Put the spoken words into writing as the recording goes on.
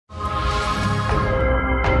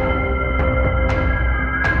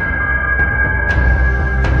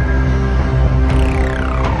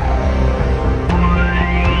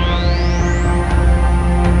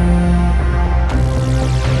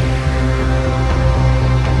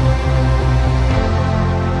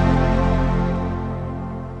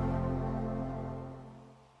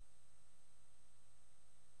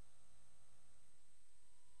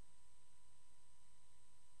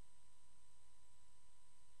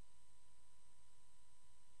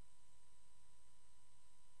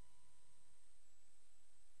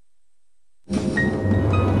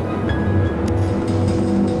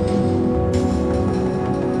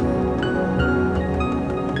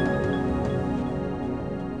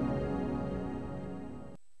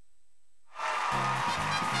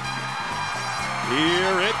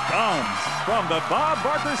Here it comes from the Bob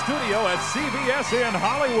Barker Studio at CBS in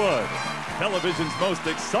Hollywood. Television's most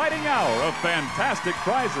exciting hour of fantastic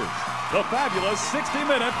prizes. The fabulous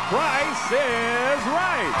 60-minute Price is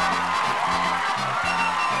Right.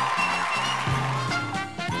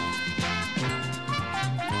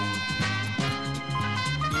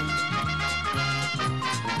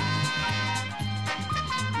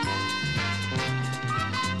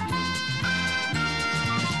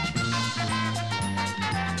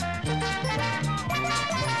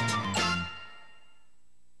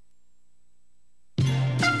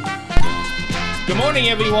 Good morning,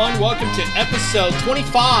 everyone. Welcome to episode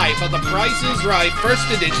 25 of The Price is Right First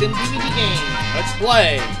Edition DVD game. Let's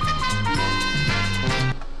play.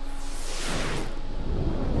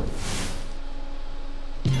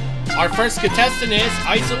 Our first contestant is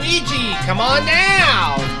Isoigi. Come on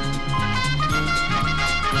down.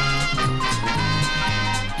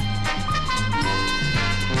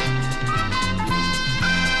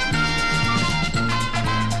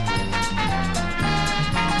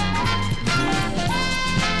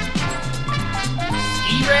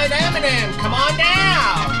 Red M&M, come on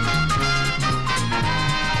down!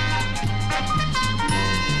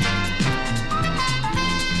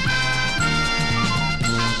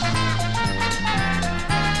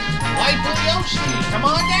 Light Blue Yoshi, come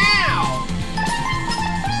on down!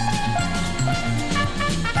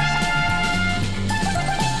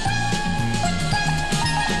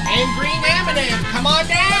 And Green M&M, come on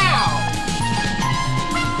down!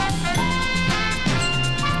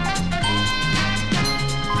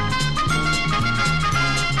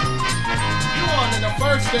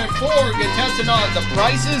 First and four contestant on The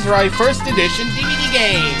Price is Right First Edition DVD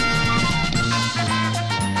game.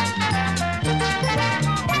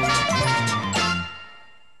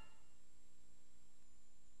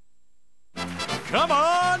 Come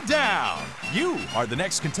on down. You are the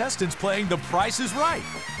next contestants playing The Price is Right.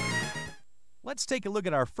 Let's take a look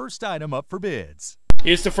at our first item up for bids.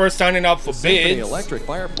 Here's the first signing up for Symphony bids. Electric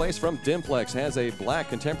fireplace from Dimplex has a black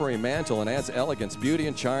contemporary mantle and adds elegance, beauty,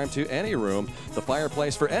 and charm to any room. The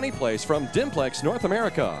fireplace for any place from Dimplex, North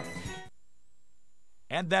America.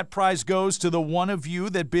 And that prize goes to the one of you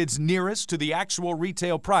that bids nearest to the actual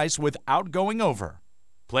retail price without going over.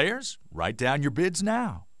 Players, write down your bids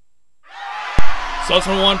now. So it's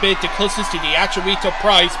from one bid to closest to the actual retail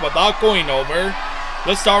price without going over.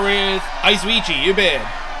 Let's start with Izuichi, you bid.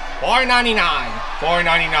 $4.99.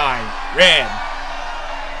 $4.99. Red.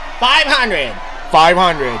 $500.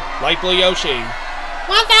 $500. Light Blue Yoshi.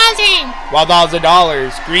 $1,000.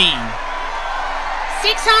 $1,000. Green.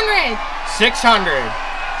 $600. $600.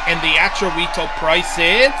 And the actual retail price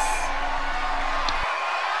is...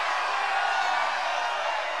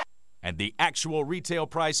 And the actual retail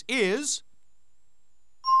price is...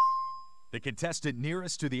 The contestant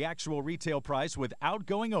nearest to the actual retail price without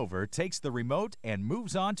going over takes the remote and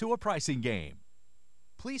moves on to a pricing game.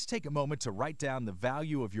 Please take a moment to write down the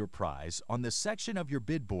value of your prize on the section of your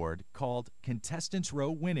bid board called Contestants Row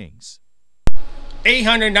Winnings.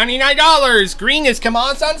 $899. Green is come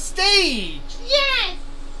on stage. Yes!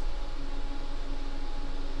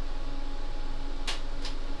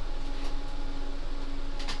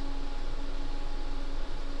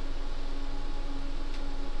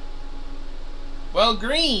 Well,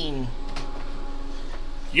 Green,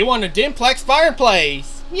 you want a Dimplex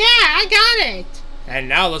fireplace. Yeah, I got it. And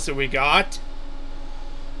now let's see what we got.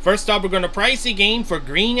 First up, we're going to price the game for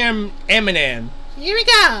Green M&M. Here we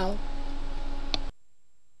go.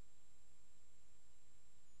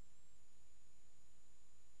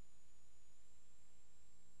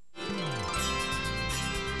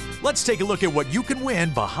 Let's take a look at what you can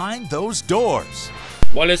win behind those doors.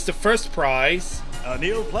 What is the first prize? A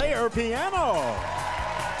new player piano.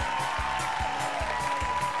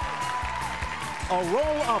 A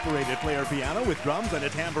roll-operated player piano with drums and a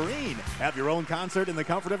tambourine. Have your own concert in the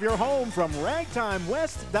comfort of your home from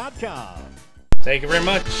ragtimewest.com. Thank you very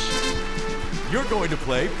much. You're going to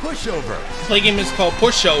play Pushover. Play game is called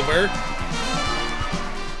Pushover.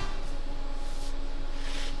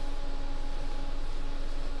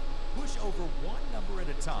 Push over one number at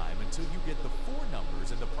a time until you get the four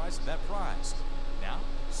numbers and the price of that prize. Now,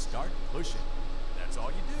 start pushing. That's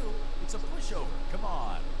all you do. It's a pushover. Come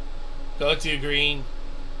on. Go to Green.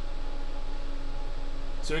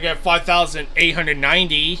 So we got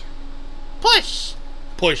 5,890. Push.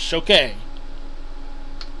 Push, okay.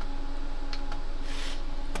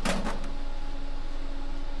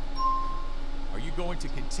 Are you going to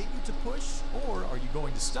continue to push, or are you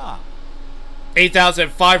going to stop?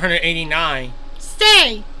 8,589.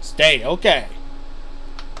 Stay. Stay, okay.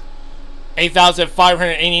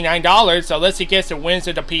 $8,589. So let's see, gets the wins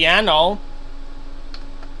at the piano.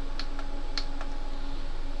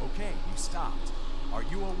 Okay, you stopped. Are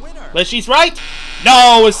you a winner? Let's, she's right.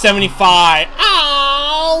 No, it's 75.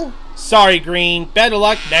 Ow! Sorry, Green. Better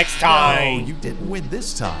luck next time. No, you didn't win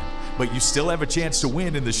this time, but you still have a chance to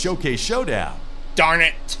win in the Showcase Showdown. Darn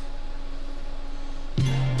it.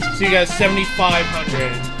 So you got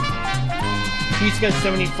 7,500. He's got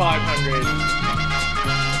 7,500.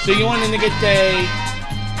 So you want him to get the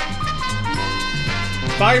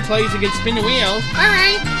fireplace and get spin the wheel.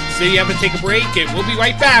 Alright. So you have to take a break, and we'll be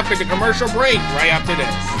right back with the commercial break right after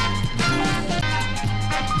this.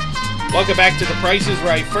 Welcome back to The Price is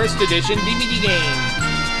Right First Edition DVD game.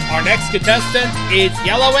 Our next contestant is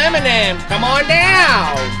Yellow M&M. Come on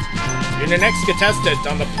down. You're the next contestant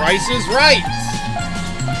on The Price is Right.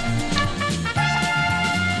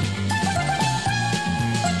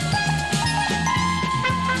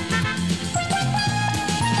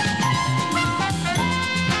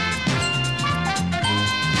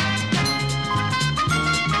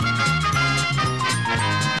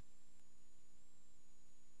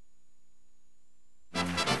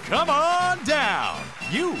 Come on down.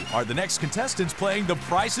 You are the next contestants playing The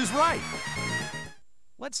Price is Right.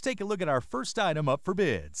 Let's take a look at our first item up for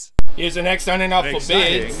bids. Here's the next signing up for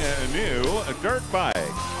bids. New dirt bike. The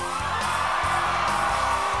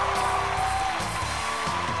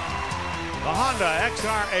Honda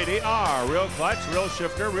XR80R, real clutch, real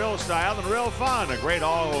shifter, real style, and real fun. A great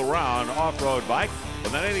all-around off-road bike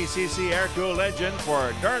with an 80cc air-cooled engine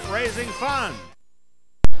for dirt racing fun.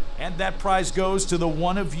 And that prize goes to the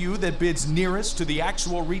one of you that bids nearest to the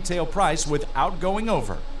actual retail price without going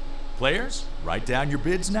over. Players, write down your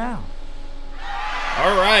bids now.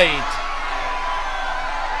 All right.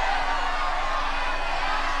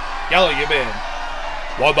 Yellow, you bid.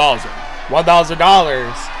 $1,000.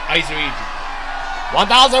 $1,000. Ice Luigi.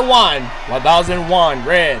 1,001. 1,001.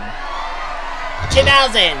 Red.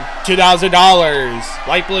 2,000. $2,000.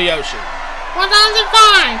 Light Blue Yoshi.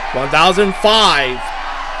 1,005. 1,005.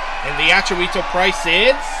 And the actual retail price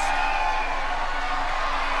is...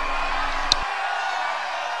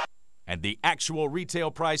 And the actual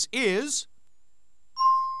retail price is...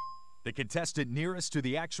 The contestant nearest to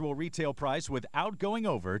the actual retail price without going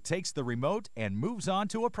over takes the remote and moves on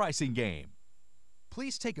to a pricing game.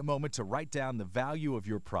 Please take a moment to write down the value of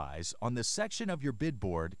your prize on the section of your bid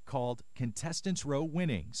board called Contestants Row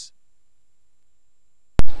Winnings.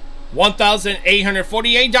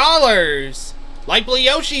 $1,848. Light Blue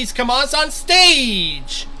Yoshi's come on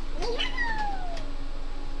stage.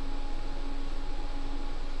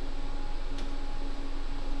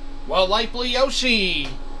 Well, Light Blue Yoshi,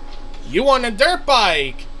 you won a dirt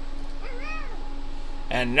bike.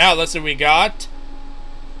 And now let's see what we got.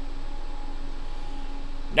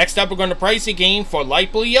 Next up, we're going to price a game for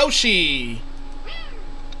Light Blue Yoshi.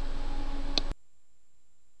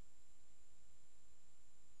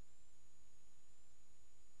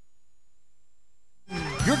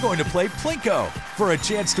 You're going to play Plinko for a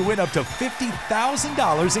chance to win up to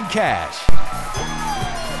 $50,000 in cash.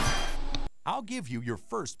 I'll give you your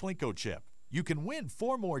first Plinko chip. You can win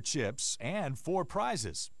 4 more chips and 4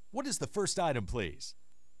 prizes. What is the first item, please?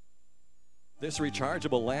 This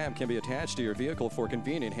rechargeable lamp can be attached to your vehicle for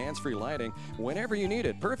convenient hands-free lighting whenever you need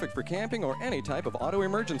it. Perfect for camping or any type of auto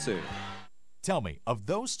emergency. Tell me, of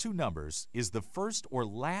those 2 numbers, is the first or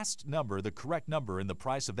last number the correct number in the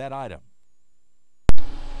price of that item?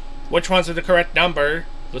 Which one's the correct number?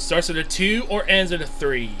 It starts with a 2 or ends with a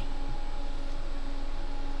 3?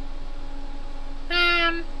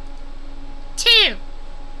 2.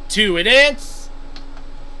 2 it is.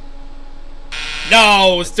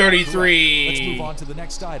 No, it's 33. Let's move on to the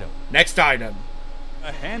next item. Next item.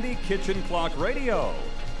 A handy kitchen clock radio.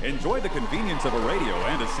 Enjoy the convenience of a radio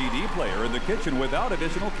and a CD player in the kitchen without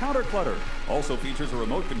additional counter clutter. Also features a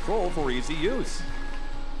remote control for easy use.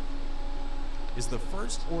 Is the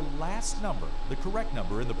first or last number the correct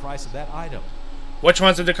number in the price of that item? Which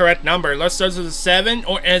one's the correct number? Let's start with a 7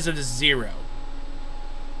 or ends with a 0?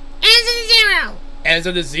 Ends with a 0. Ends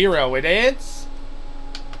with a 0 it is.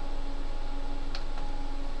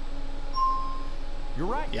 You're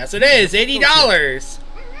right. Yes it is. $80.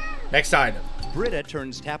 Next item. Brita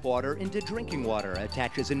turns tap water into drinking water,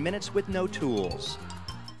 attaches in minutes with no tools.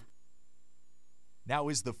 Now,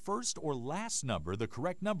 is the first or last number the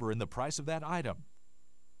correct number in the price of that item?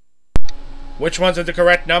 Which one's the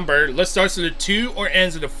correct number? Let's start with a 2 or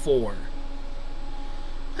ends with a 4?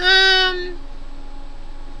 Ends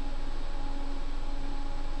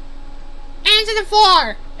with a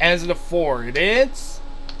 4. Ends with a 4 it is.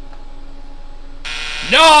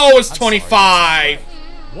 No, it's 25.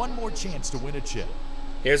 One more chance to win a chip.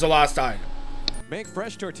 Here's the last item. Make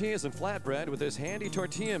fresh tortillas and flatbread with this handy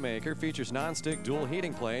tortilla maker. Features non-stick dual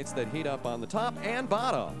heating plates that heat up on the top and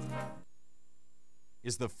bottom.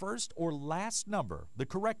 Is the first or last number the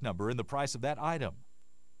correct number in the price of that item?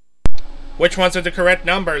 Which one's the correct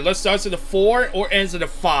number? Let's start with the 4 or ends with the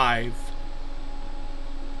 5?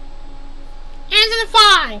 Ends in the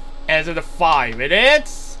 5. Ends with the 5. It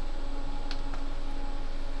is?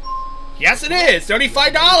 Yes, it is.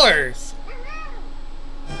 $35.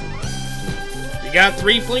 You got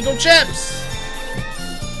 3 Plinko chips.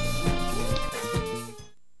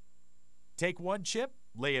 Take one chip,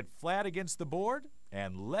 lay it flat against the board,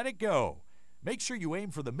 and let it go. Make sure you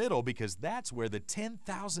aim for the middle because that's where the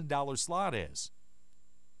 $10,000 slot is.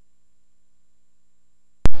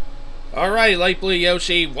 Alright, Light Blue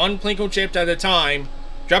Yoshi, 1 Plinko chip at a time.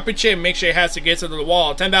 Drop your chip, make sure it has to get to the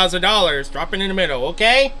wall. $10,000. Drop it in the middle,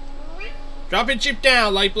 okay? Drop your chip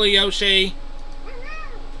down, Light Blue Yoshi.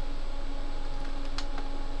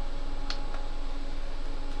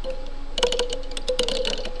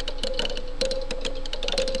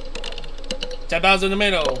 $10,000 in the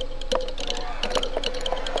middle.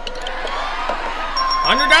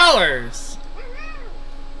 $100.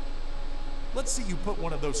 Let's see you put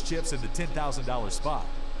one of those chips in the $10,000 spot.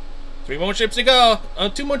 3 more chips to go.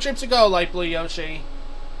 2 more chips to go, Light Blue Yoshi.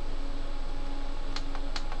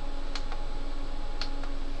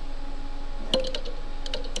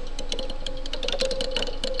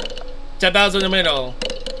 $10,000 in the middle.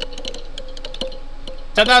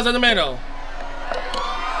 $10,000 in the middle.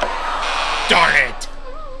 Darn it!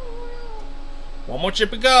 1 more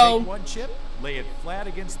chip to go. Take one chip, lay it flat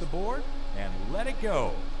against the board, and let it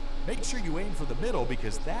go. Make sure you aim for the middle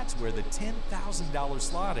because that's where the $10,000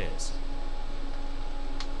 slot is.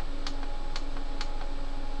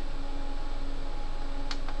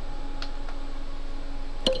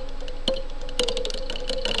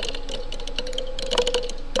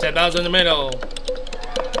 $10,000 in the middle.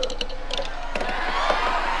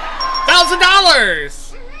 $1,000!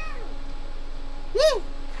 Woo!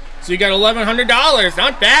 So you got $1,100.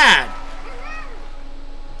 Not bad.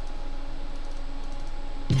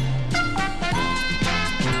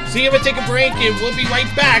 So you ever take a break, and we'll be right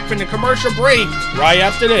back from the commercial break right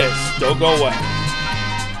after this. Don't go away.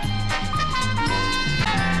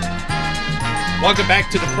 Welcome back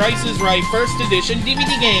to The Price is Right First Edition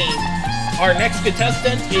DVD game. Our next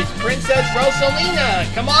contestant is Princess Rosalina.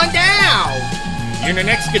 Come on down. You're the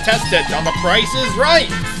next contestant on The Price is Right.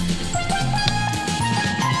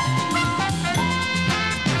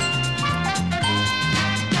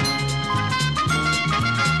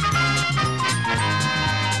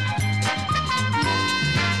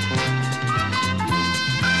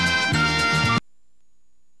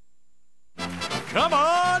 Come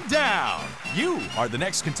on down. You are the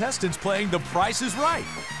next contestants playing The Price is Right.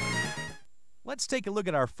 Let's take a look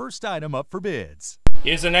at our first item up for bids.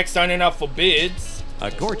 Here's the next signing up for bids.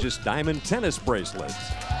 A gorgeous diamond tennis bracelet.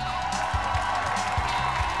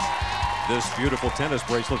 This beautiful tennis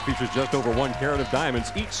bracelet features just over 1 carat of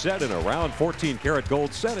diamonds, each set in a round 14-karat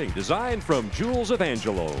gold setting, designed from Jewels of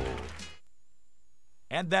Angelo.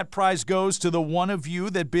 And that prize goes to the one of you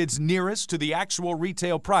that bids nearest to the actual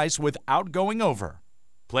retail price without going over.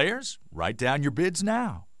 Players, write down your bids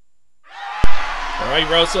now. All right,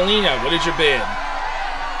 Rosalina, what is your bid?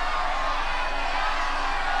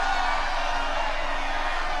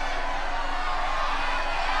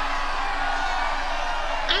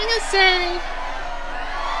 I'm gonna say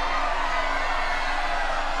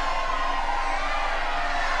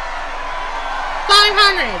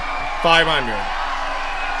 $500.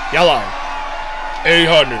 Yellow.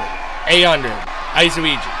 800. 800.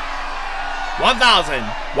 Izuiji.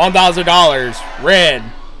 $1,000. Red.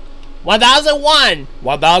 1,001.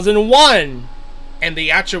 1,001. And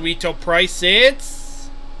the actual retail price is...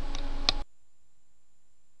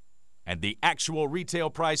 And the actual retail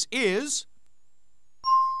price is...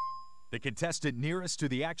 The contestant nearest to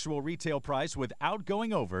the actual retail price without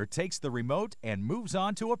going over takes the remote and moves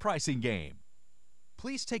on to a pricing game.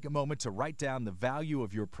 Please take a moment to write down the value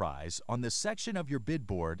of your prize on the section of your bid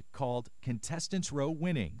board called Contestants Row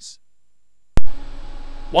Winnings.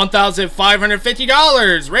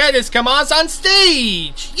 $1,550. Red is Kamaz on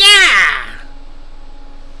stage. Yeah!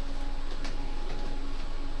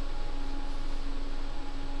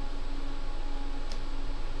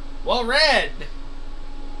 Well, Red,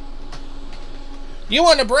 you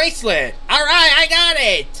won the bracelet. All right, I got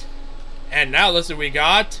it. And now listen, we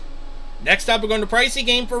got... Next up, we're going to pricey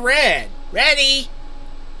game for Red. Ready?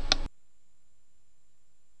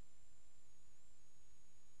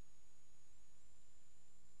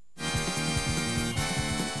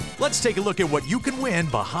 Let's take a look at what you can win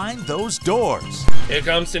behind those doors. Here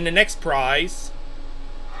comes in the next prize.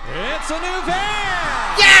 It's a new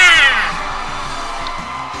van! Yeah!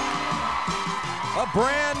 A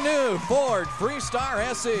brand new Ford Freestar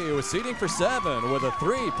SE with seating for 7 with a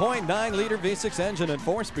 3.9-liter V6 engine and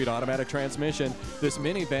 4-speed automatic transmission. This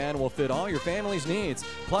minivan will fit all your family's needs.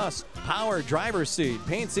 Plus, power driver's seat,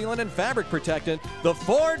 paint sealant, and fabric protectant. The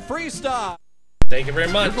Ford Freestar. Thank you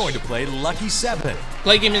very much. You're going to play Lucky 7.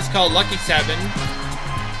 Play game is called Lucky 7.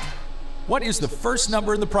 What is the first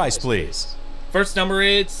number in the prize, please? First number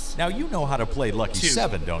is... Now you know how to play Lucky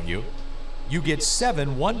 7, don't you? You get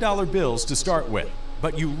 7 $1 bills to start with,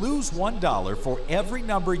 but you lose $1 for every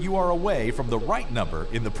number you are away from the right number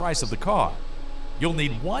in the price of the car. You'll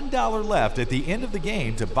need $1 left at the end of the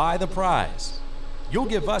game to buy the prize. You'll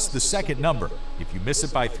give us the second number. If you miss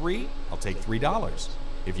it by 3, I'll take $3.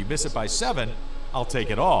 If you miss it by 7, I'll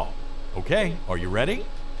take it all. Okay, are you ready?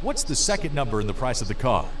 What's the second number in the price of the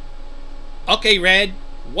car? Okay, Red.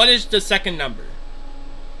 What is the second number?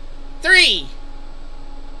 3.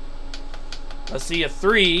 Let's see, a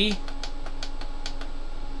 3.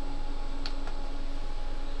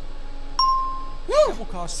 That will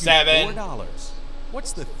cost you 7. $4.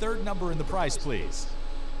 What's the third number in the price, please?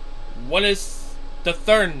 What is the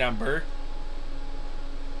third number?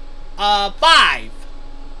 5.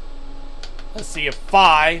 Let's see, a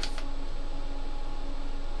 5.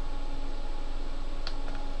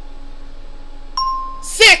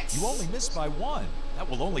 $6. You only missed by 1. That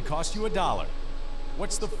will only cost you $1.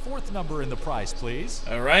 What's the fourth number in the price, please?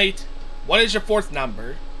 All right. What is your fourth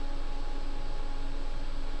number?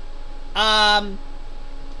 Another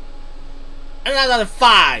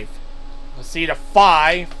 5. Let's see, the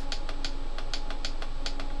 5.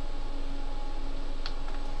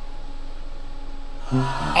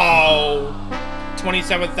 Oh,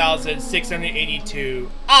 27,682.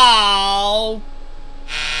 Oh,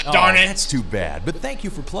 darn it. That's too bad, but thank you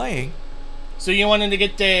for playing. So you wanted to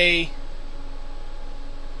get the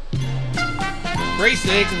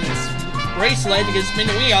bracelet to get spin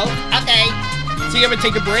the wheel. Okay. So you ever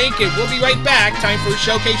take a break and we'll be right back. Time for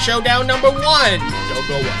Showcase Showdown number 1. Don't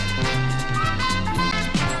go away.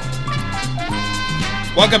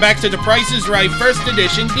 Welcome back to The Price is Right First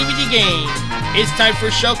Edition DVD game. It's time for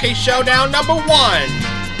Showcase Showdown number 1.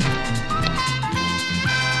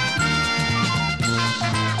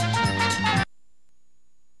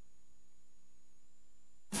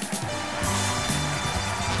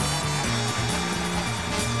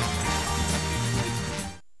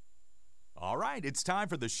 All right, it's time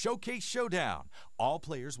for the Showcase Showdown. All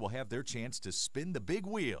players will have their chance to spin the big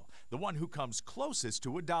wheel. The one who comes closest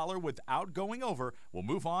to $1 without going over will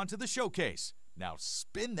move on to the showcase. Now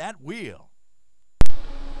spin that wheel.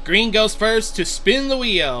 Green goes first to spin the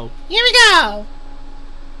wheel. Here we go.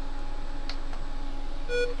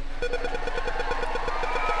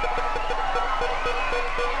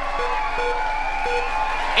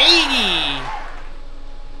 $80.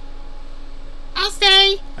 I'll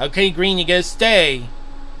stay. Okay, Green, you gotta stay.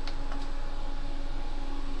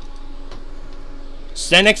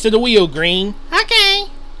 Stand next to the wheel, Green. Okay.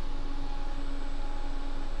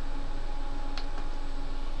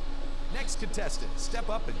 Next contestant, step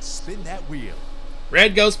up and spin that wheel.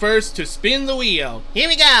 Red goes first to spin the wheel. Here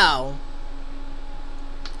we go.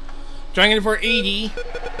 Trying it for 80.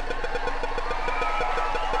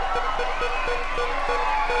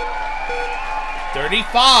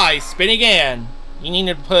 $35. Spin again. You need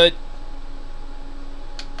to put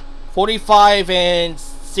 45 and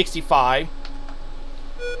 65.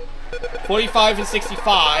 45 and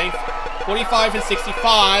 65. 45 and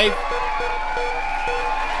 65.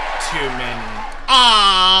 Too many.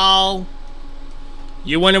 Ow!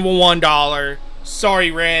 You win it with $1.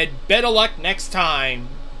 Sorry, Red. Better luck next time.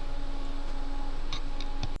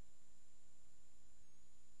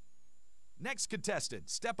 Next contestant,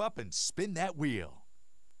 step up and spin that wheel.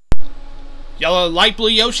 Yellow Light Blue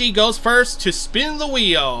Yoshi goes first to spin the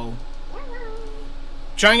wheel.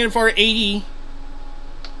 Trying it for 80.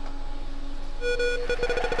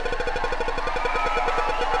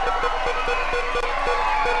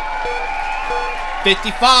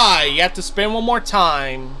 $55. You have to spin one more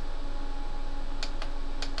time.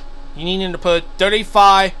 You need to put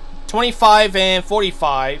 35, 25, and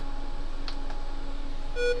 45.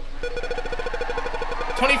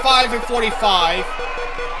 25 and 45.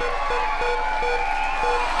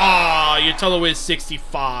 Ah, your total is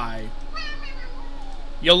 65.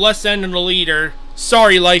 You're less than the leader.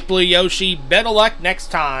 Sorry, Light Blue Yoshi. Better luck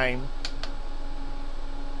next time.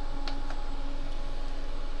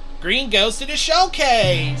 Green goes to the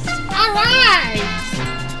showcase. All right.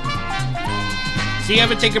 So So you have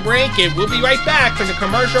to take a break, and we'll be right back for the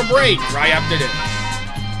commercial break right after this.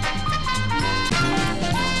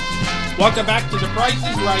 Welcome back to The Price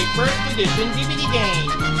is Right First Edition DVD game.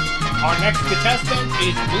 Our next contestant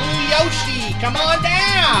is Blue Yoshi. Come on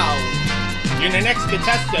down. You're the next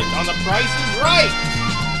contestant on The Price is Right.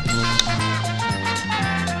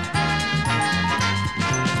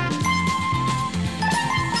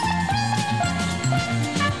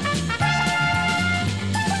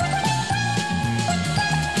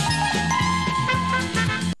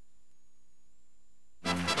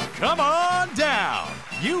 Come on down.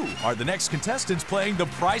 You are the next contestants playing The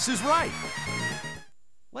Price is Right.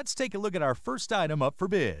 Let's take a look at our first item up for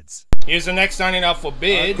bids. Here's the next signing up for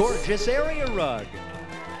bids. A gorgeous area rug.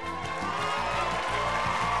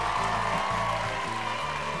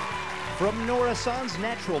 From Nora San's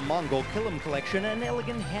Natural Mongol Kilim Collection, an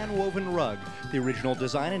elegant hand-woven rug. The original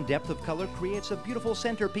design and depth of color creates a beautiful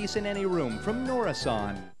centerpiece in any room from Nora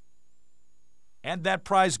San. And that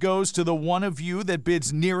prize goes to the one of you that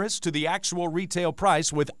bids nearest to the actual retail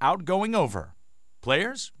price without going over.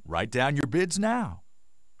 Players, write down your bids now.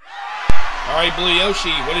 All right, Blue Yoshi,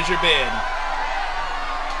 what is your bid?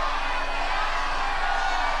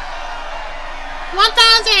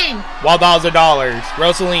 $1,000. $1,000.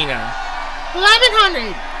 Rosalina.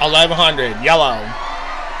 $1,100. $1,100. Yellow.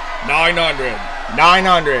 $900.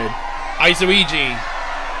 $900. Izuiji.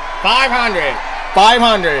 $500.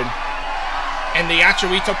 $500. And the actual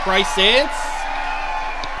retail price is?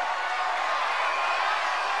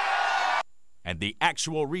 And the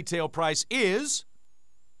actual retail price is...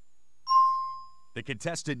 The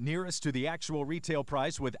contestant nearest to the actual retail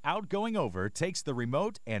price without going over takes the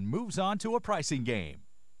remote and moves on to a pricing game.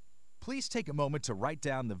 Please take a moment to write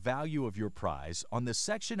down the value of your prize on the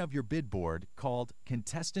section of your bid board called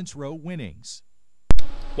Contestants Row Winnings.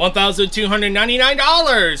 $1,299.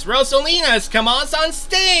 Rosalina's come on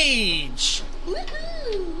stage.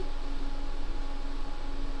 Woohoo!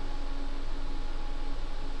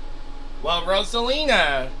 Well,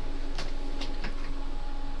 Rosalina,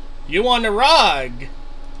 you won the rug.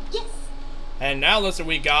 Yes. And now let's see what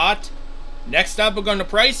we got. Next up, we're going to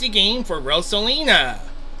price the game for Rosalina.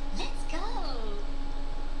 Let's go.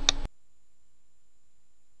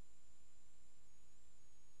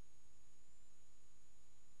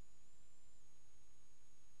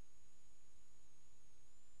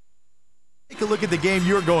 Take a look at the game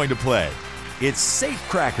you're going to play. It's Safe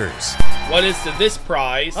Crackers. What is this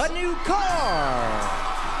prize? A new car!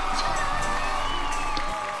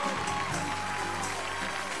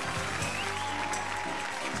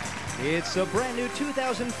 It's a brand new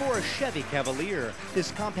 2004 Chevy Cavalier.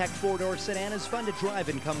 This compact four-door sedan is fun to drive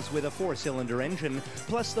and comes with a four-cylinder engine,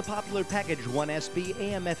 plus the popular package 1SB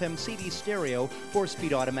AM/FM CD stereo,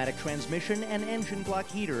 4-speed automatic transmission, and engine block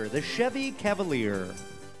heater, the Chevy Cavalier.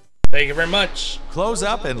 Thank you very much. Close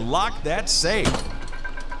up and lock that safe.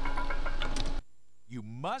 You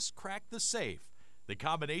must crack the safe. The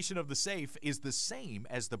combination of the safe is the same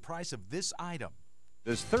as the price of this item.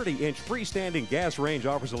 This 30-inch freestanding gas range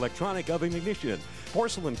offers electronic oven ignition,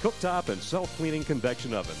 porcelain cooktop, and self-cleaning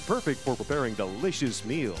convection oven, perfect for preparing delicious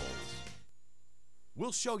meals.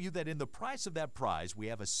 We'll show you that in the price of that prize, we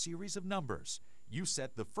have a series of numbers. You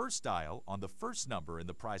set the first dial on the first number in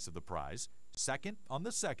the price of the prize, second on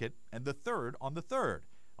the second, and the third on the third.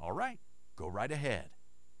 All right, go right ahead.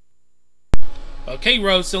 Okay,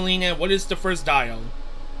 Rosalina, what is the first dial?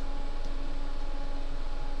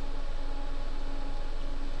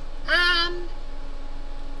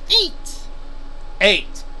 8. 8.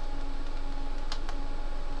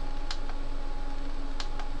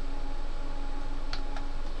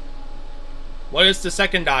 What is the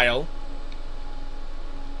second dial?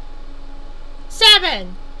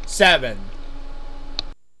 7. 7.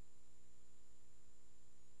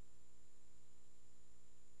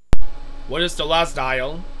 What is the last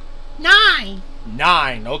dial? 9.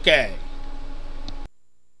 9. Okay.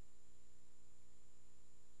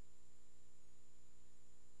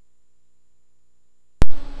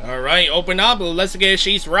 Alright, open up. Let's get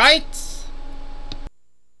she's right.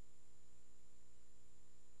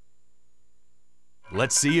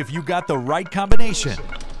 Let's see if you got the right combination.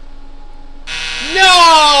 No!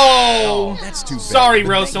 Oh, that's too bad. Sorry, But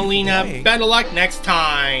thank you for Rosalina. playing. Better luck next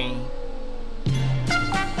time.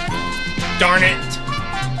 Darn it.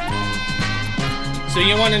 So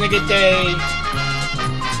you wanted to get the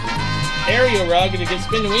aerial rug and a good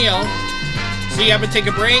spin wheel. So you have to take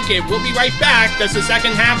a break and we'll be right back. That's the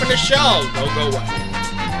second half of the show. Don't go away.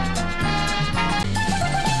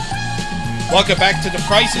 Welcome back to The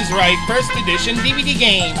Price is Right First Edition DVD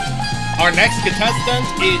game. Our next contestant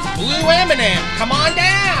is Blue Eminem. Come on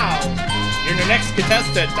down. you're the next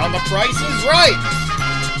contestant on The Price is Right.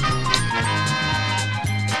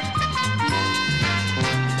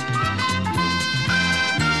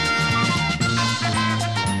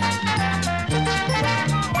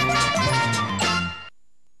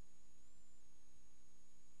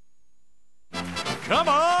 Come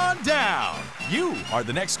on down. You are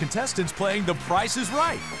the next contestants playing The Price is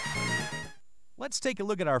Right. Let's take a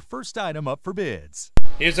look at our first item up for bids.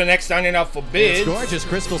 Here's the next signing up for bids. It's gorgeous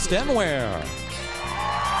crystal stemware.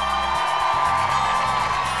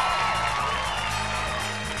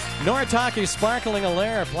 Noritake Sparkling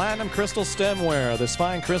Alaire Platinum Crystal Stemware. This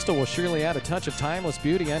fine crystal will surely add a touch of timeless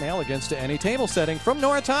beauty and elegance to any table setting from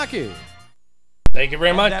Noritake. Thank you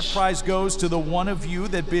very much. That prize goes to the one of you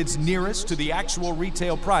that bids nearest to the actual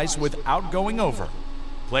retail price without going over.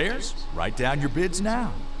 Players, write down your bids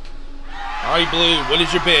now. All right, Blue, what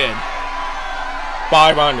is your bid?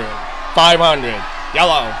 500. 500.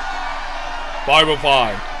 Yellow.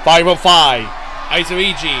 505. 505.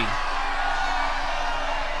 Izuigi.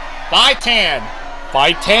 510.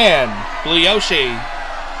 510. Blue Yoshi.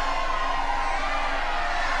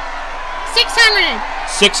 600.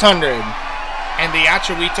 600. And the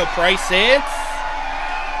actual retail price is?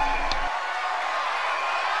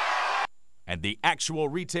 And the actual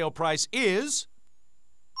retail price is...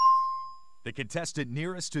 The contestant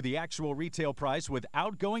nearest to the actual retail price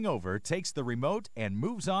without going over takes the remote and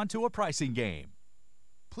moves on to a pricing game.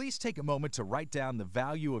 Please take a moment to write down the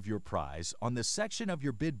value of your prize on the section of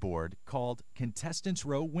your bid board called Contestants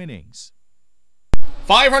Row Winnings.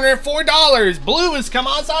 $504. Blue has come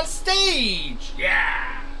on stage. Yeah.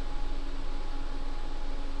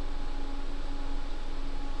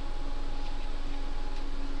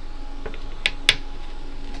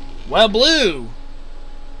 Well, Blue,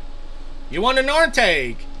 you won an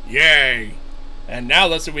Artag. Yay. And now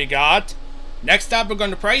let's see what we got. Next up, we're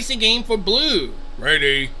going to pricing game for Blue.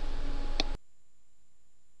 Ready.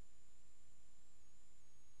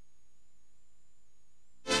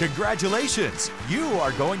 Congratulations! You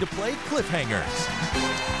are going to play Cliffhangers.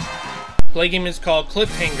 Play game is called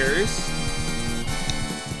Cliffhangers.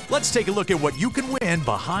 Let's take a look at what you can win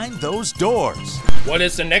behind those doors. What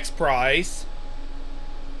is the next prize?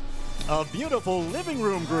 A beautiful living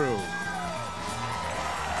room groove.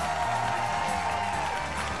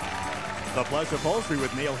 The plush upholstery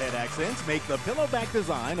with nailhead accents make the pillowback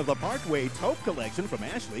design of the Parkway Taupe collection from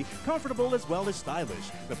Ashley comfortable as well as stylish.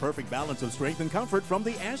 The perfect balance of strength and comfort from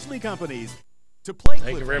the Ashley companies. To play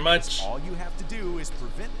Thank you very much. all you have to do is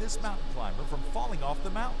prevent this mountain climber from falling off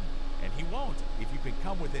the mountain. And he won't if you can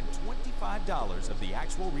come within $25 of the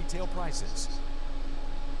actual retail prices.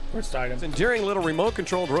 First item. This endearing little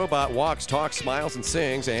remote-controlled robot walks, talks, smiles, and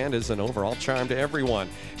sings, and is an overall charm to everyone.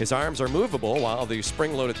 His arms are movable, while the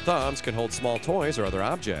spring-loaded thumbs can hold small toys or other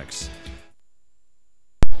objects.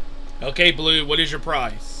 Okay, Blue, what is your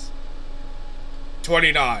price?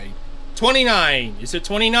 29. 29. Is it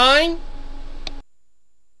 29?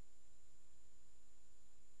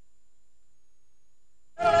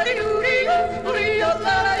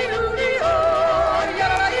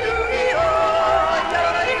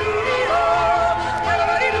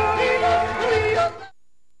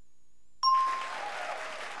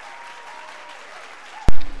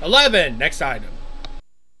 $11. Next item.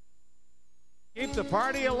 Keep the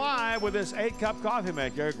party alive with this 8-cup coffee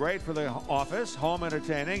maker. Great for the office, home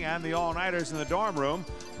entertaining, and the all-nighters in the dorm room.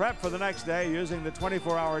 Prep for the next day using the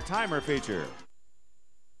 24-hour timer feature.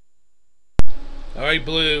 All right,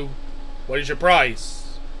 Blue. What is your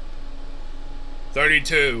price?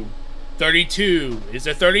 32. 32. Is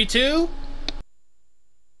it 32?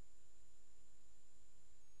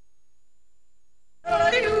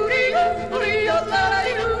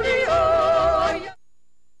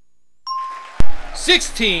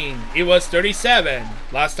 $16. It was 37.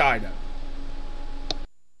 Last item.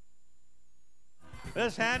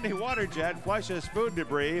 This handy water jet flushes food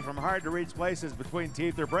debris from hard-to-reach places between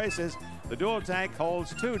teeth or braces. The dual tank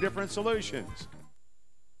holds 2 different solutions.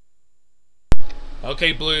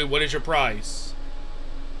 Okay, Blue, what is your price?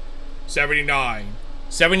 79.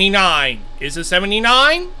 79. Is it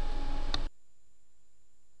 79?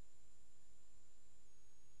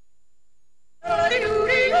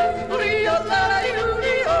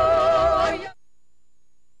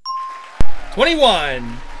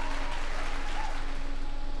 $21.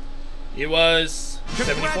 It was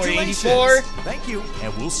 74.84. Thank you,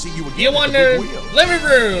 and we'll see you again. You won the living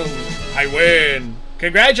room. I win.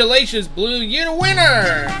 Congratulations, Blue. You're the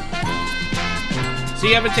winner. So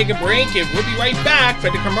you have to take a break, and we'll be right back for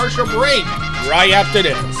the commercial break right after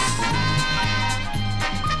this.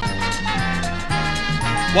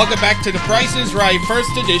 Welcome back to The Price is Right First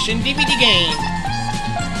Edition DVD game.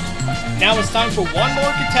 Now it's time for one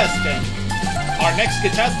more contestant. Our next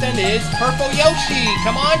contestant is Purple Yoshi.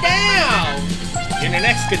 Come on down. You're the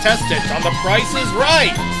next contestant on The Price is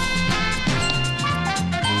Right.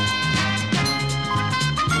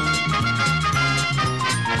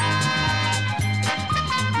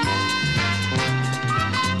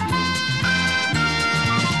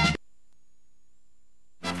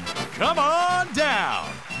 Come on down.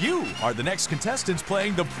 You are the next contestants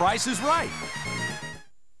playing The Price is Right.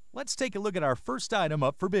 Let's take a look at our first item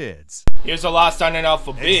up for bids. Here's the last item up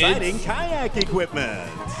for bids. Exciting kayak equipment.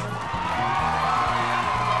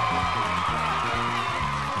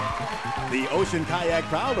 The Ocean Kayak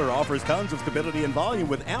Prowler offers tons of stability and volume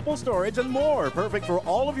with ample storage and more. Perfect for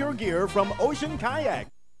all of your gear from Ocean Kayak.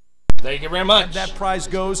 Thank you very much. And that prize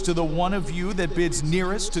goes to the one of you that bids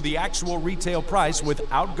nearest to the actual retail price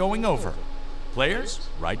without going over. Players,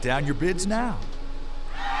 write down your bids now.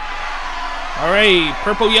 All right,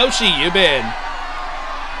 Purple Yoshi, you bid.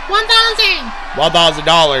 $1,000.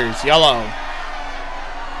 $1,000, yellow.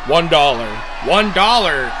 $1.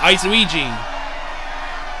 $1, Ice Luigi.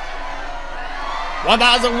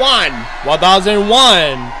 1,001.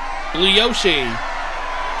 1,001, Blue Yoshi.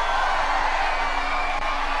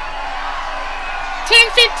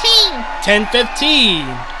 10.15. 10.15.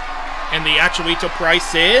 And the actual retail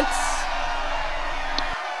price is?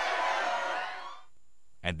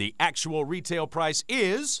 And the actual retail price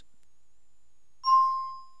is...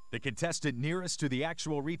 The contestant nearest to the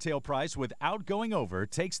actual retail price without going over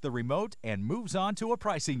takes the remote and moves on to a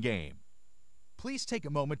pricing game. Please take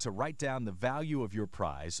a moment to write down the value of your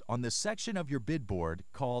prize on the section of your bid board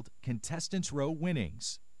called Contestants Row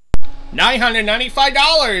Winnings.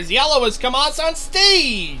 $995. Yellow has come on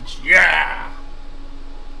stage. Yeah.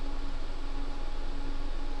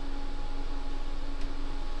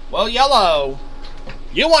 Well, Yellow,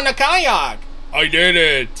 you won the kayak. I did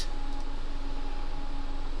it.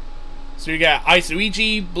 So you got Ice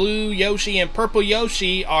Luigi, Blue Yoshi, and Purple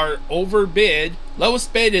Yoshi are overbid.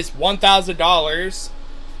 Lowest bid is $1,000.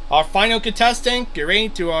 Our final contestant, get ready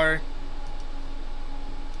to our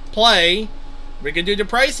play. We can do the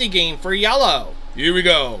pricey game for Yellow. Here we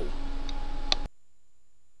go.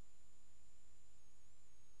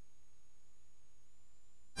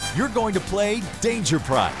 You're going to play Danger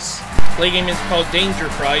Price. Play game is called Danger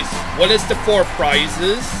Price. What is the 4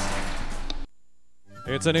 prizes?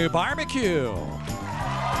 It's a new barbecue.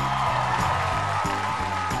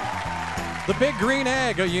 The Big Green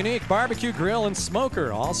Egg, a unique barbecue grill and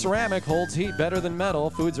smoker. All ceramic, holds heat better than metal.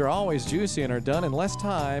 Foods are always juicy and are done in less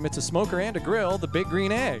time. It's a smoker and a grill, the Big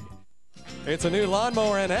Green Egg. It's a new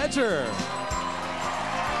lawnmower and edger.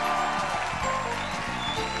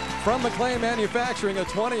 From McLean Manufacturing, a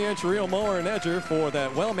 20-inch reel mower and edger for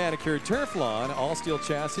that well-manicured turf lawn. All steel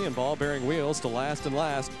chassis and ball-bearing wheels to last and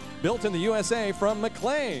last. Built in the USA from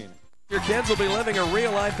McLean. Your kids will be living a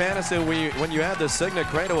real-life fantasy when you add the Signet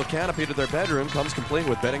Cradle canopy to their bedroom. Comes complete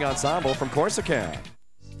with bedding ensemble from Corsica.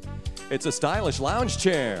 It's a stylish lounge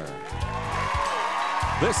chair.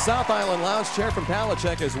 This South Island lounge chair from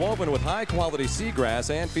Palachek is woven with high-quality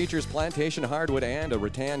seagrass and features plantation hardwood and a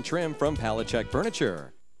rattan trim from Palachek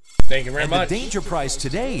Furniture. Thank you very much. The danger prize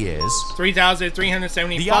today is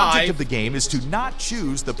 $3,375. The object of the game is to not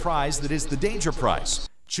choose the prize that is the danger prize.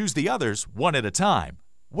 Choose the others one at a time.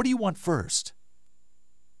 What do you want first?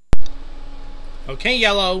 Okay,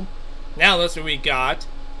 Yellow. Now let's see what we got.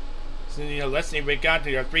 So, let's see what we got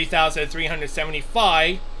here.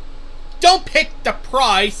 $3,375. Don't pick the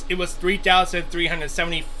price. It was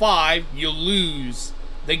 $3,375. You lose.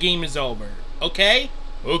 The game is over. Okay?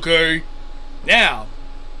 Okay. Now,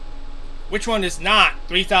 which one is not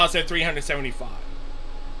 $3,375?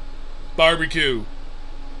 Barbecue.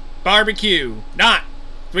 Barbecue. Not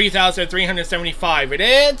 $3,375. It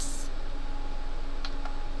is...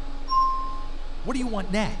 What do you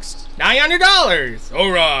want next? $900.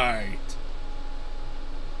 All right.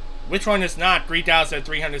 Which one is not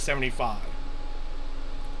 $3,375?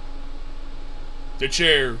 The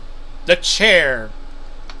chair. The chair.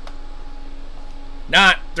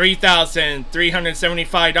 Not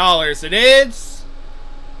 $3,375. It is...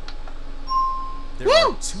 There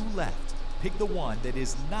are 2 left. Pick the one that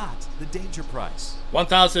is not the danger price.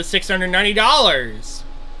 $1,690.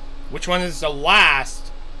 Which one is the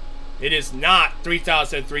last? It is not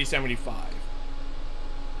 $3,375.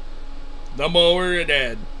 The mower and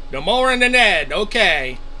Ed. The mower and the Ned.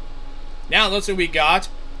 Okay. Now let's see what we got.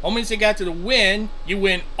 Once you got to the win, you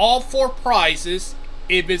win all 4 prizes.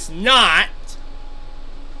 If it's not,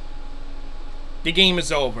 the game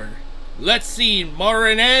is over. Let's see. Mower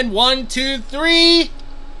and Ed. 1, 2, 3.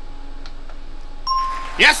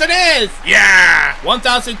 Yes, it is. Yeah.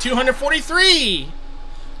 1,243.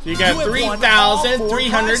 So you got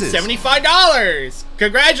 $3,375.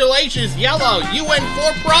 Congratulations, Yellow. You win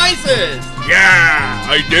 4 prizes. Yeah,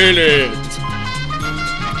 I did it.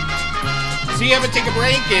 So you have to take a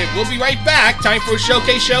break, and we'll be right back. Time for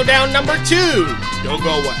Showcase Showdown number 2. Don't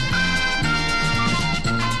go away.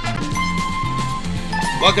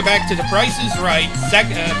 Welcome back to The Price is Right,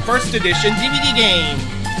 first edition DVD game.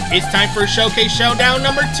 It's time for Showcase Showdown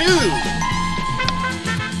number 2.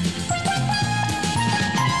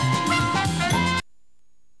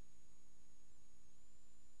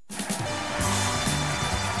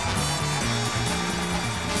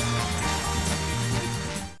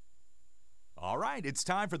 All right, it's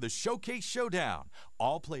time for the Showcase Showdown.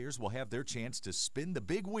 All players will have their chance to spin the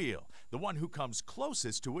big wheel. The one who comes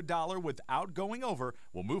closest to $1 without going over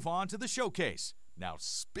will move on to the showcase. Now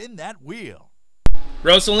spin that wheel.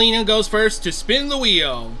 Rosalina goes first to spin the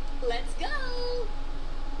wheel. Let's go.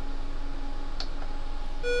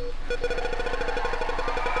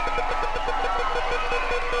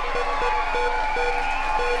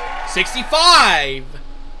 $65.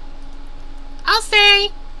 I'll stay.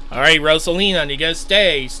 All right, Rosalina, you gotta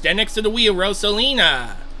stay. Stand next to the wheel,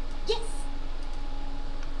 Rosalina. Yes.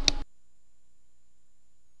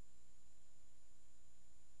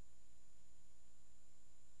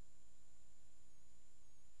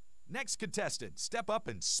 Next contestant, step up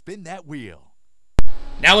and spin that wheel.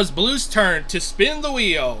 Now it's Blue's turn to spin the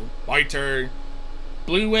wheel. My turn.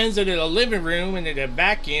 Blue wins it in a living room and in a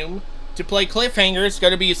vacuum. To play Cliffhanger, it's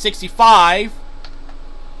going to be a 65.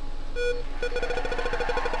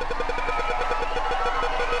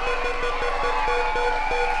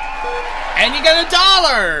 And you got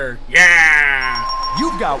 $1. Yeah.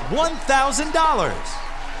 You've got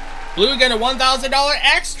 $1,000. Blue got a $1,000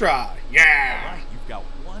 extra. Yeah. All right, you've got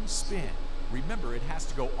one spin. Remember, it has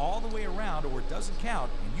to go all the way around or it doesn't count,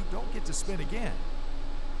 and you don't get to spin again.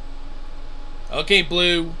 Okay,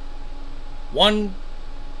 Blue. One.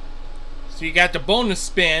 So you got the bonus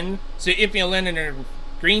spin. So if you land in a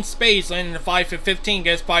green space, land in a 5 for 15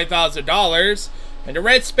 gets $5,000. And the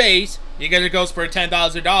red space, you get it goes for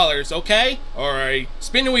 $10,000. Okay? All right.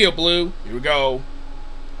 Spin the wheel, Blue. Here we go.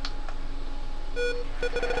 Be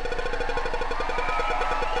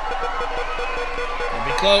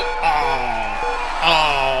close. Oh.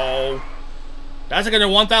 Oh. That's gonna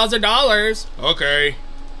 $1,000. Okay.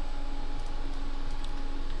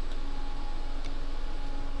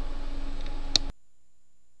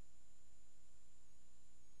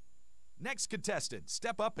 Next contestant,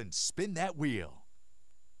 step up and spin that wheel.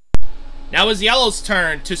 Now it's Yellow's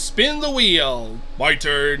turn to spin the wheel. My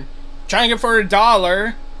turn. Trying it for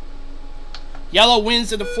 $1. Yellow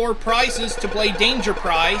wins at the 4 prizes to play Danger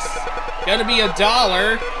Price. Gotta be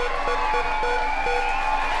 $1.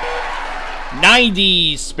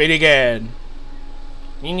 90. Spin again.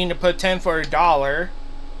 You need to put 10 for $1.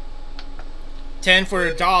 10 for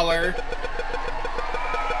 $1.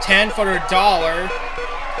 10 for $1.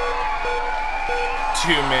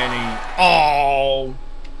 Too many. Oh.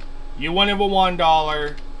 You won it with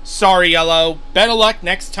 $1. Sorry, Yellow. Better luck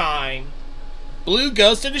next time. Blue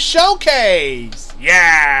goes to the showcase.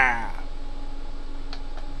 Yeah.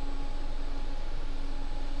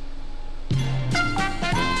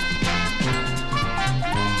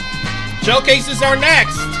 Showcases are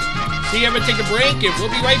next. So you ever take a break and we'll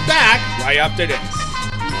be right back right after this.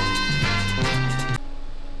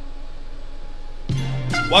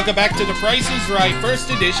 Welcome back to The Price is Right first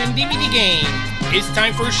edition DVD game. It's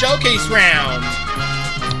time for a showcase round.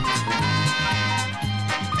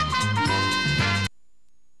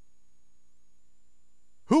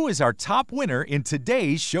 Who is our top winner in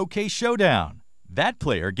today's Showcase Showdown? That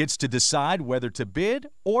player gets to decide whether to bid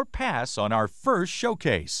or pass on our first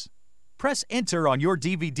showcase. Press enter on your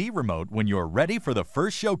DVD remote when you're ready for the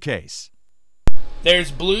first showcase.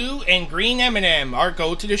 There's blue and green M&M. Our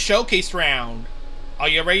go to the showcase round. Are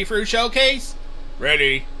you ready for a showcase?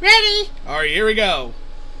 Ready. Ready. Alright, here we go.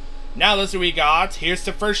 Now let's see what we got. Here's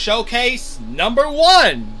the first showcase, number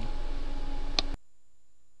 1.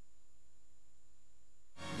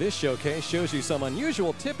 This showcase shows you some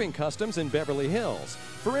unusual tipping customs in Beverly Hills.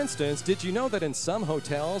 For instance, did you know that in some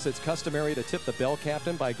hotels it's customary to tip the bell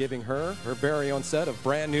captain by giving her very own set of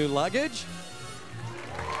brand new luggage?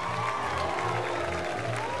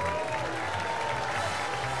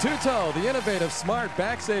 Two-Toe, the innovative, smart,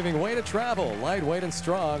 back-saving way to travel. Lightweight and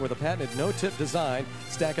strong with a patented no-tip design.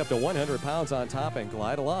 Stack up to 100 pounds on top and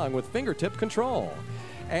glide along with fingertip control.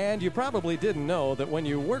 And you probably didn't know that when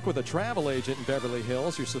you work with a travel agent in Beverly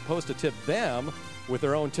Hills, you're supposed to tip them with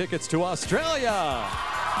their own tickets to Australia.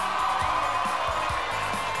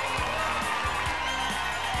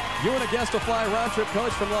 You and a guest will fly round-trip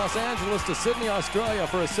coach from Los Angeles to Sydney, Australia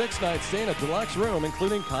for a 6-night stay in a deluxe room,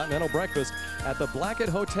 including continental breakfast at the Blackett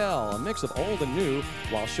Hotel, a mix of old and new,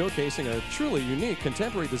 while showcasing a truly unique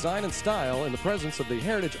contemporary design and style in the presence of the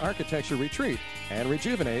Heritage Architecture Retreat and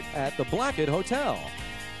Rejuvenate at the Blackett Hotel.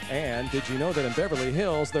 And did you know that in Beverly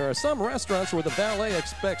Hills, there are some restaurants where the valet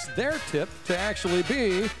expects their tip to actually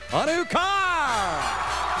be a new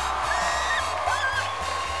car?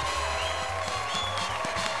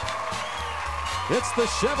 It's the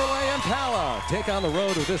Chevrolet Impala. Take on the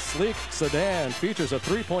road with this sleek sedan. Features a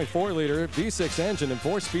 3.4-liter V6 engine and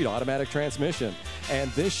 4-speed automatic transmission.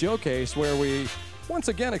 And this showcase, where we once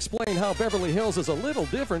again explain how Beverly Hills is a little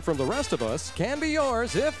different from the rest of us, can be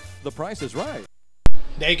yours if the price is right.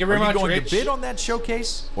 Thank you very much, Are you going Rich. to bid on that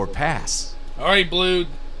showcase or pass? All right, Blue. Do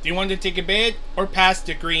you want to take a bid or pass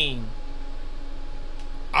to Green?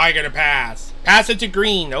 I gotta pass. Pass it to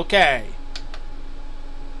Green. Okay.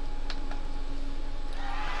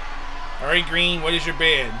 All right, Green. What is your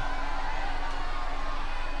bid?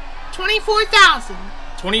 $24,000.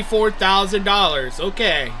 $24,000.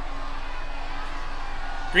 Okay.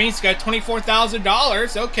 Green's got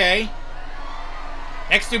 $24,000. Okay.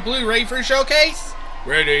 Next to Blue, ready for a showcase?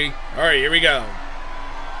 Ready. All right, here we go.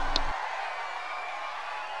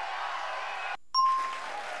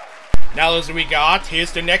 Now as we got,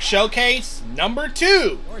 here's the next showcase, number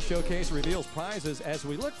 2. Our showcase reveals prizes as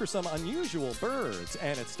we look for some unusual birds,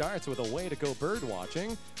 and it starts with a way to go bird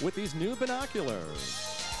watching with these new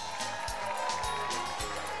binoculars.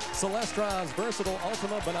 Celestron's versatile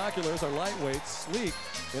Ultima binoculars are lightweight, sleek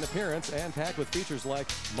in appearance, and packed with features like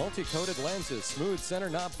multi-coated lenses, smooth center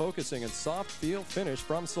knob focusing, and soft feel finish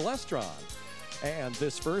from Celestron. And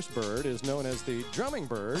this first bird is known as the drumming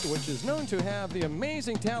bird, which is known to have the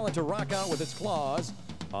amazing talent to rock out with its claws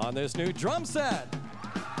on this new drum set.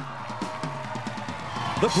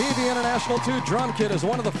 The PV International 2 Drum Kit is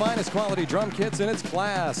one of the finest quality drum kits in its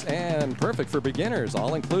class and perfect for beginners,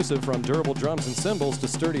 all-inclusive from durable drums and cymbals to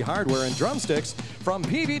sturdy hardware and drumsticks from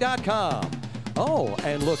PV.com. Oh,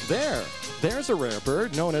 and look there. There's a rare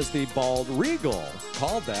bird known as the bald regal,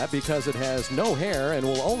 called that because it has no hair and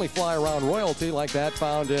will only fly around royalty like that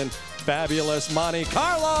found in fabulous Monte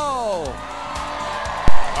Carlo.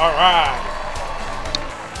 All right.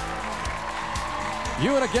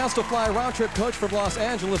 You and a guest will fly round-trip coach from Los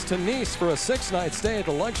Angeles to Nice for a 6-night stay at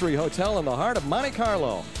the luxury hotel in the heart of Monte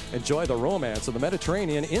Carlo. Enjoy the romance of the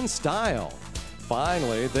Mediterranean in style.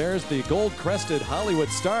 Finally, there's the gold-crested Hollywood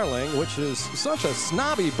starling, which is such a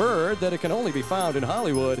snobby bird that it can only be found in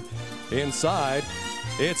Hollywood inside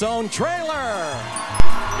its own trailer.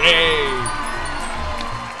 Yay!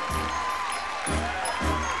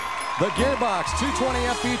 The Gearbox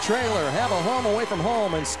 220FB trailer. Have a home away from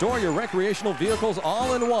home and store your recreational vehicles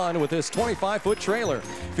all in one with this 25-foot trailer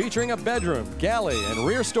featuring a bedroom, galley, and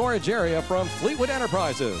rear storage area from Fleetwood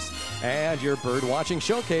Enterprises. And your bird-watching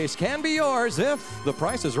showcase can be yours if the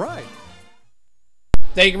price is right.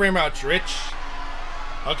 Thank you very much, Rich.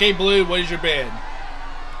 Okay, Blue, what is your bid?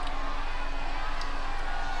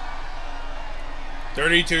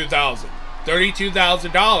 $32,000.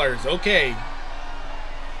 $32,000. Okay.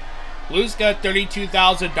 Blue's got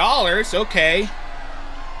 $32,000. Okay.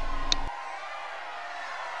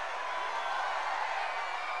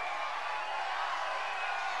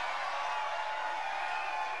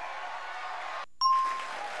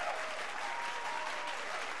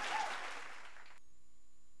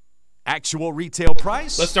 Actual retail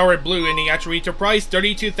price? Let's start with Blue. In the actual retail price,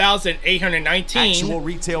 $32,819. Actual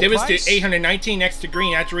retail price? price? To $819 next to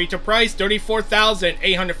Green. Actual retail price,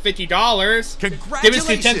 $34,850.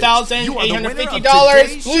 Congratulations! To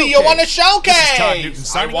 $10,850. Blue, you won a showcase! This is Todd Newton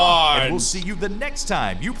signing off, won. and we'll see you the next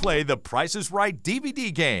time you play the Price is Right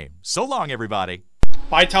DVD game. So long, everybody.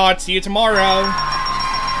 Bye, Todd. See you tomorrow.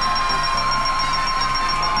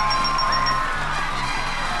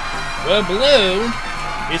 Well, Blue,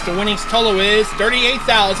 is the winnings total is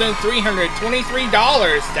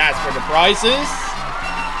 $38,323. That's for the prizes.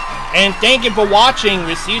 And thank you for watching.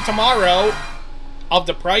 We'll see you tomorrow of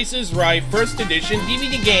the Price is Right First Edition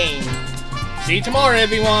DVD game. See you tomorrow,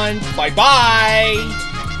 everyone. Bye-bye.